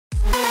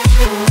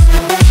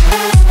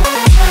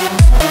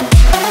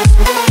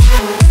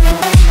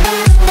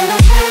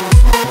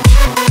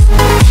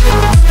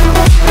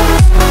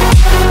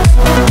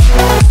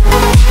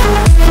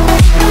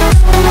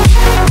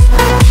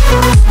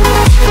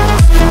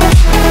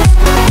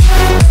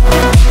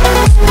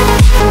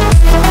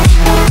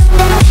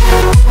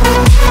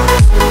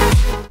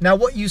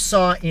you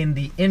saw in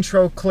the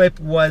intro clip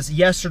was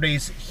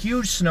yesterday's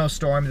huge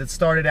snowstorm that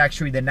started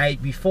actually the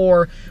night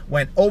before,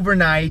 went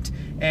overnight,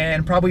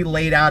 and probably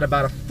laid out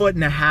about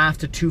 1.5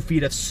 to 2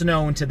 feet of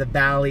snow into the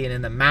valley and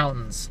in the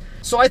mountains.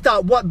 So I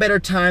thought, what better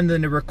time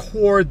than to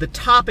record the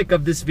topic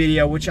of this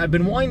video, which I've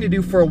been wanting to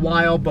do for a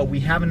while, but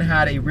we haven't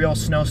had a real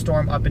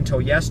snowstorm up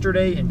until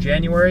yesterday in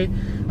January.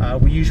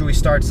 We usually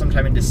start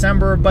sometime in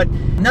December, but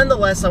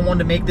nonetheless, I wanted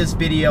to make this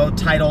video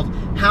titled,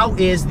 How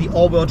is the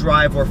all-wheel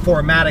drive or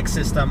 4Matic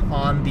system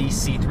on the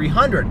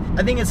C300?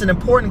 I think it's an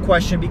important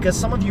question because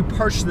some of you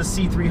purchased the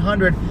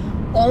C300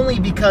 only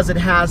because it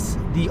has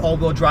the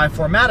all-wheel drive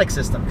 4Matic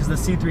system, because the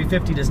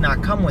C350 does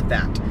not come with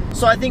that.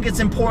 So I think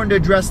it's important to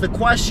address the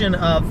question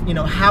of,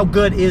 how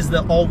good is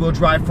the all-wheel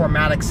drive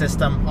 4Matic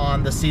system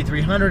on the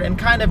C300 and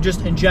kind of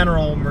just in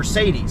general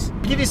Mercedes.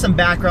 To give you some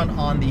background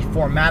on the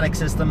 4Matic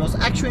system, it was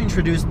actually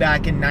introduced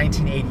back in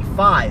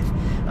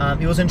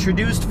 1985. It was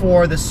introduced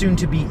for the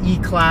soon-to-be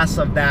E-Class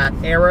of that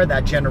era,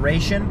 that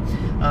generation.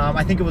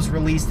 I think it was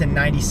released in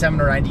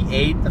 97 or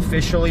 98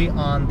 officially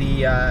on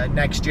the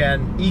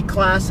next-gen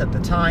E-Class at the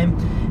time.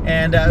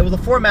 And it was a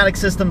 4Matic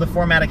system. The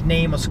 4Matic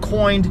name was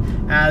coined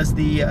as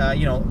the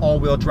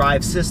all-wheel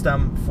drive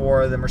system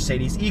for the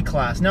Mercedes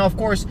E-Class. Now, of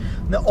course,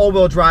 the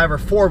all-wheel drive or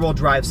four-wheel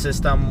drive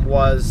system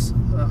was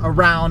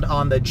around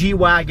on the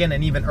G-Wagon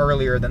and even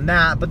earlier than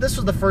that, but this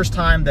was the first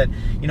time that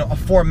a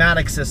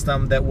 4Matic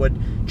system that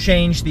would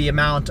change the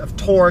amount of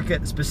torque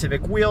at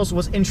specific wheels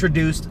was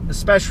introduced,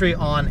 especially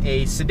on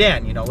a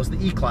sedan. It was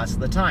the E-Class at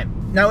the time.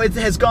 Now, it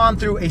has gone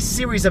through a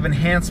series of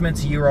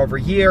enhancements year over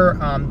year.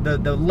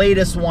 The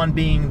latest one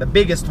being the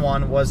biggest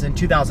one was in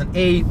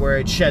 2008, where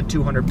it shed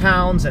 200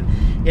 pounds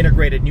and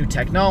integrated new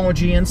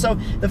technology. And so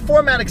the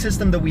 4Matic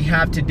system that we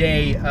have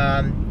today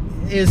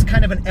is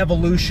kind of an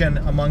evolution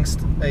amongst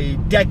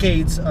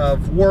decades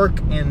of work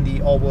in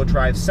the all-wheel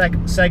drive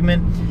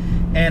segment.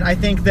 And I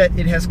think that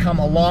it has come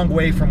a long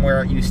way from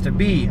where it used to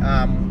be.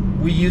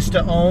 We used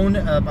to own,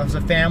 as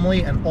a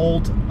family, an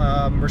old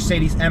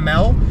Mercedes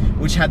ML,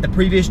 which had the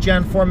previous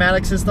gen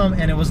 4Matic system,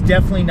 and it was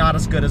definitely not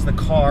as good as the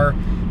car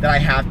that I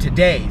have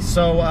today.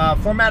 So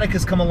 4Matic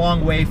has come a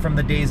long way from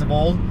the days of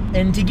old.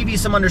 And to give you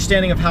some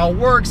understanding of how it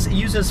works, it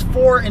uses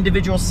 4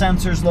 individual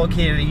sensors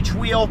located at each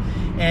wheel,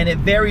 and it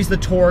varies the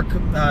torque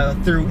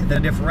through the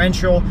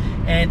differential,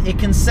 and it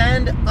can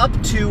send up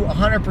to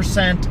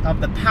 100% of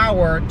the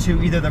power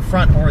to either the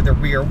front or the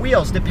rear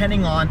wheels,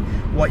 depending on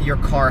what your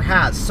car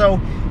has.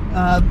 So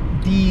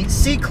the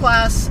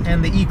C-Class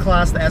and the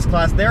E-Class, the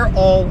S-Class, they're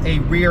all a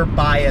rear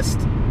biased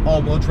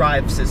all-wheel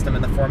drive system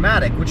in the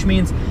 4Matic, which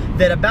means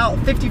that about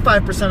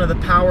 55% of the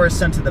power is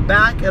sent to the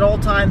back at all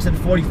times and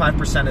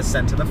 45% is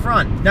sent to the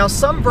front. Now,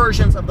 some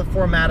versions of the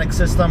 4Matic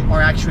system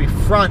are actually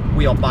front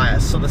wheel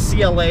bias. So the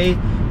CLA,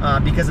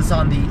 because it's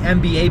on the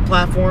MBA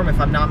platform, if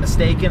I'm not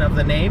mistaken of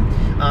the name,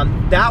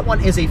 that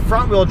one is a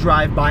front wheel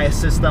drive bias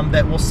system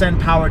that will send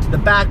power to the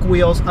back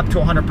wheels up to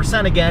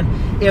 100% again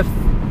if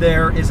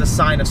there is a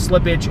sign of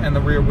slippage and the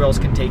rear wheels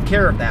can take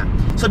care of that.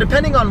 So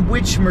depending on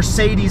which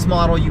Mercedes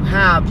model you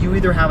have, you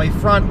either have a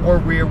front or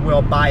rear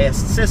wheel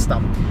biased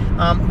system.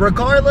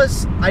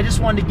 Regardless, I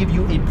just wanted to give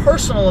you a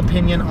personal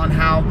opinion on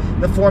how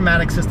the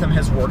 4Matic system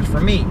has worked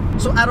for me.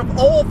 So out of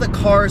all of the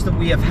cars that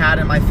we have had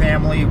in my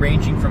family,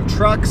 ranging from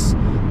trucks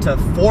to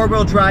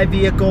 4-wheel drive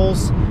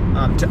vehicles,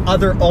 to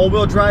other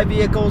all-wheel drive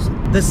vehicles,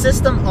 the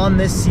system on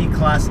this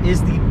C-Class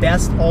is the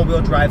best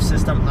all-wheel drive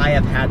system I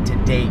have had to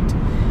date.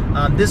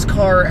 This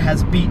car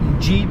has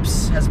beaten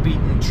Jeeps, has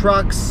beaten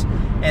trucks,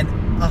 and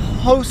a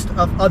host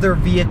of other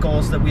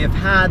vehicles that we have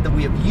had, that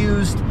we have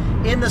used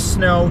in the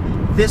snow.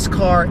 This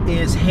car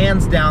is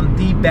hands down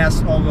the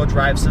best all-wheel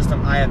drive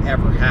system I have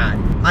ever had.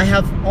 I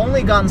have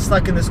only gotten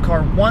stuck in this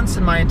car once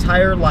in my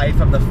entire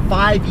life. Of the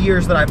 5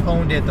 years that I've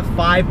owned it, the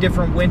 5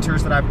 different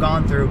winters that I've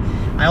gone through,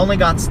 I only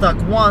got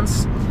stuck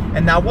once.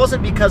 And that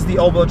wasn't because the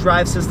all-wheel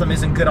drive system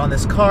isn't good on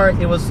this car,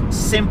 it was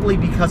simply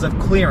because of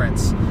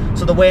clearance.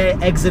 So the way I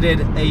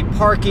exited a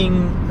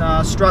parking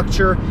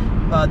structure,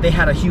 they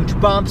had a huge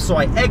bump, so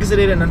I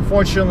exited, and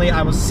unfortunately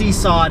I was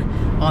seesawed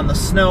on the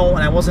snow and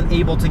I wasn't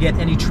able to get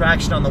any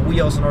traction on the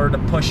wheels in order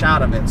to push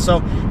out of it. So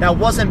that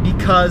wasn't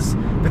because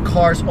the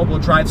car's all-wheel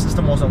drive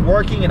system wasn't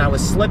working and I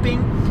was slipping,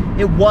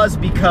 it was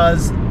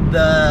because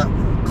the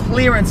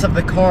clearance of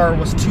the car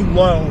was too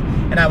low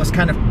and I was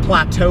kind of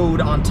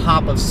plateaued on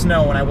top of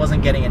snow and I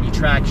wasn't getting any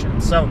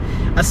traction. So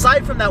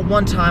aside from that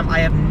one time, I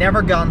have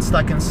never gotten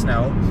stuck in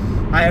snow.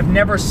 I have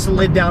never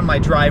slid down my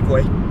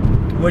driveway,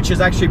 which is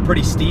actually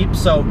pretty steep.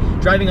 So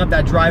driving up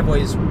that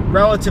driveway is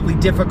relatively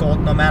difficult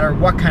no matter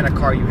what kind of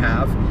car you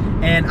have.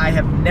 And I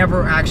have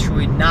never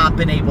actually not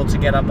been able to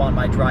get up on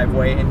my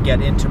driveway and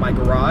get into my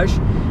garage.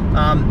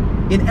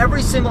 In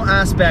every single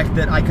aspect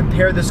that I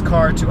compare this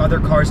car to other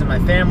cars in my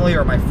family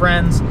or my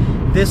friends,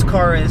 this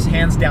car is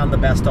hands down the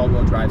best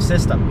all-wheel drive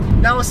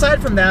system. Now,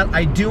 aside from that,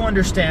 I do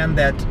understand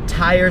that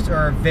tires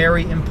are a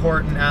very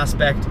important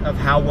aspect of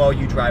how well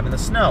you drive in the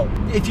snow.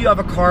 If you have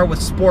a car with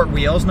sport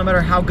wheels, no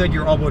matter how good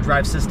your all-wheel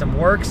drive system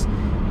works,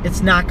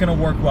 it's not going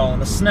to work well in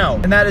the snow.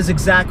 And that is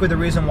exactly the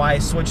reason why I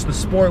switched the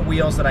sport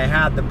wheels that I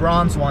had, the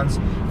bronze ones,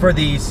 for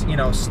these, you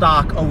know,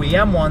 stock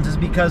OEM ones, is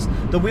because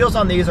the wheels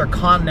on these are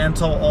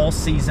Continental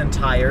all-season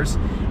tires,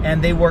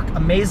 and they work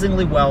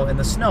amazingly well in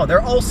the snow.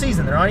 They're all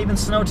season, they're not even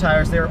snow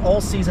tires, they're all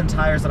season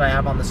tires that I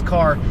have on this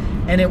car,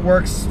 and it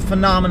works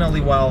phenomenally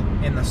well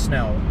in the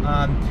snow.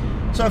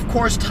 So of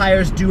course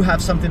tires do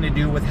have something to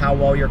do with how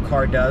well your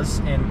car does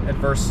in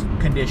adverse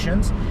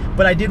conditions,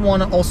 but I did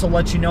want to also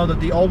let you know that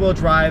the all-wheel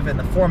drive and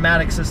the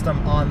 4Matic system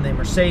on the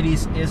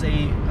Mercedes is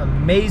an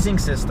amazing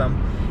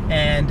system,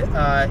 and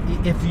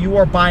if you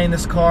are buying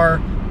this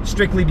car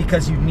strictly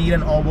because you need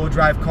an all-wheel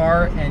drive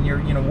car and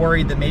you're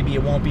worried that maybe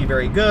it won't be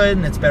very good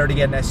and it's better to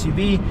get an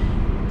SUV,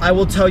 I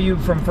will tell you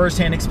from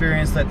firsthand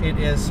experience that it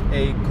is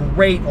a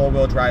great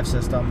all-wheel drive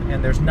system,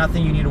 and there's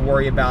nothing you need to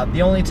worry about.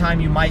 The only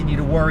time you might need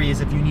to worry is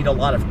if you need a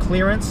lot of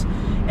clearance,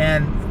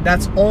 and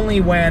that's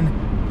only when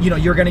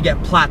you're going to get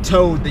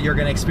plateaued that you're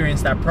going to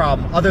experience that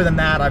problem. Other than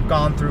that, I've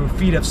gone through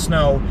feet of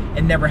snow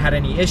and never had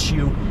any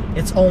issue.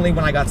 It's only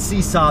when I got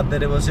seesawed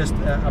that it was just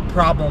a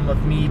problem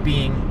of me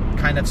being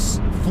kind of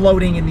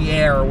floating in the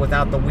air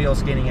without the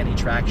wheels gaining any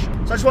traction.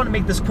 So I just want to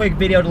make this quick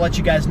video to let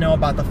you guys know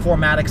about the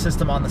 4Matic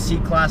system on the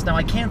C-Class. Now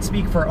I can't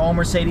speak for all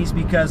Mercedes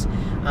because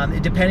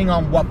depending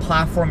on what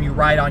platform you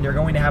ride on, you're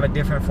going to have a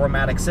different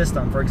 4Matic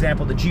system. For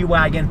example, the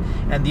G-Wagon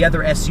and the other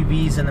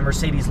SUVs in the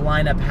Mercedes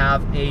lineup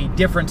have a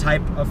different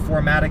type of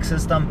 4Matic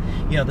system.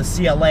 The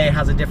CLA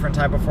has a different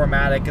type of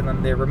 4Matic, and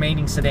then the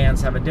remaining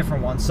sedans have a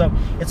different one. So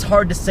it's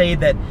hard to say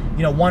that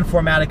one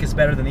 4Matic is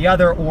better than the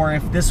other, or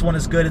if this one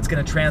is good, it's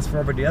going to transfer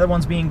over to the other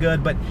ones being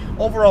good. But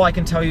overall, I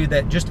can tell you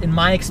that just in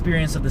my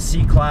experience of the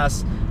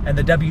C-Class and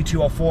the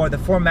W204, the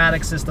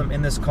 4Matic system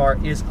in this car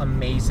is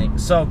amazing.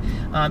 So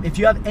if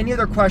you have any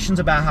other questions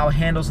about how it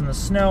handles in the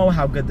snow,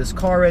 how good this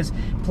car is,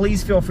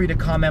 please feel free to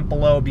comment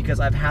below, because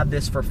I've had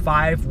this for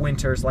 5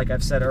 winters, like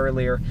I've said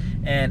earlier,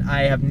 and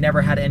I have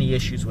never had any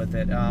issues with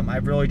it.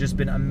 I've really just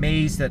been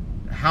amazed at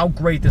how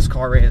great this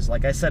car is.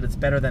 Like I said, it's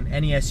better than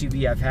any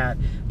SUV I've had,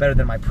 better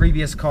than my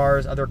previous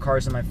cars, other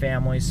cars in my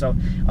family. So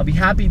I'll be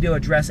happy to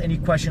address any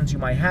questions you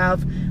might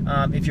have.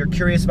 If you're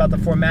curious about the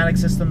 4Matic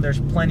system, there's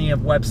plenty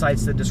of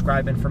websites that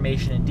describe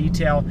information in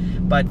detail.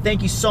 But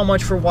thank you so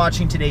much for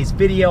watching today's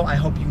video. I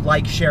hope you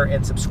like, share,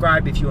 and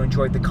subscribe if you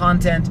enjoyed the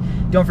content.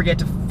 Don't forget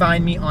to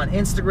find me on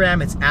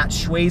Instagram. It's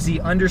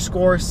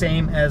 @Schwazy_,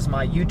 same as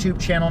my YouTube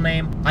channel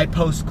name. I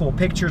post cool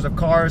pictures of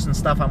cars and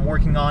stuff I'm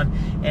working on.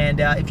 And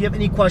if you have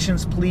any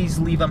questions, please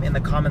leave them in the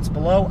comments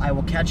below. I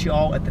will catch you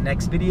all at the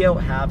next video.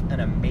 Have an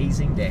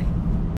amazing day.